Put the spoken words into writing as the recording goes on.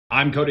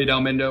I'm Cody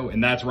Delmindo,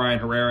 and that's Ryan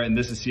Herrera, and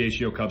this is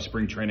CHGO Cubs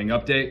Spring Training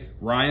Update.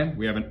 Ryan,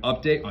 we have an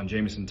update on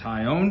Jameson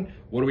Taillon.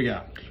 What do we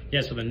got?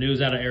 Yeah, so the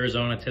news out of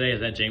Arizona today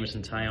is that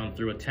Jameson Taillon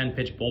threw a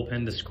 10-pitch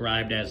bullpen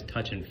described as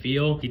touch and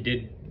feel. He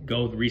did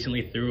go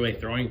recently through a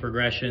throwing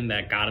progression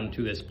that got him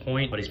to this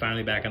point, but he's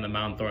finally back on the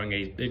mound throwing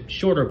a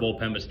shorter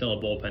bullpen, but still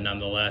a bullpen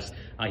nonetheless.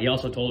 He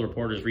also told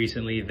reporters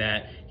recently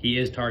that he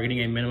is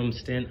targeting a minimum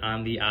stint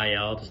on the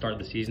IL to start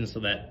the season, so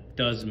that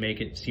does make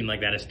it seem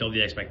like that is still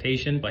the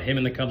expectation, but him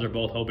and the Cubs are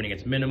both hoping it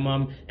gets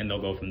minimum, and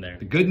they'll go from there.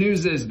 The good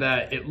news is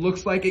that it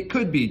looks like it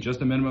could be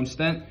just a minimum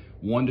stint,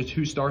 1 to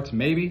 2 starts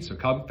maybe, so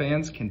Cub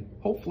fans can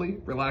hopefully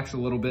relax a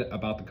little bit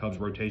about the Cubs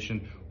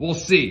rotation. We'll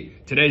see.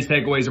 Today's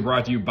takeaways are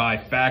brought to you by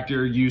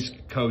Factor. Use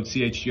code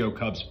CHGO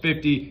Cubs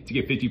 50 to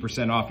get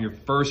 50% off your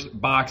first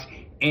box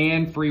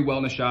and free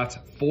wellness shots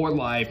for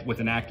life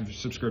with an active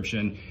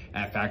subscription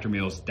at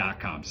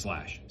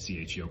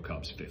factormeals.com/CHGO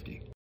Cubs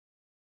 50.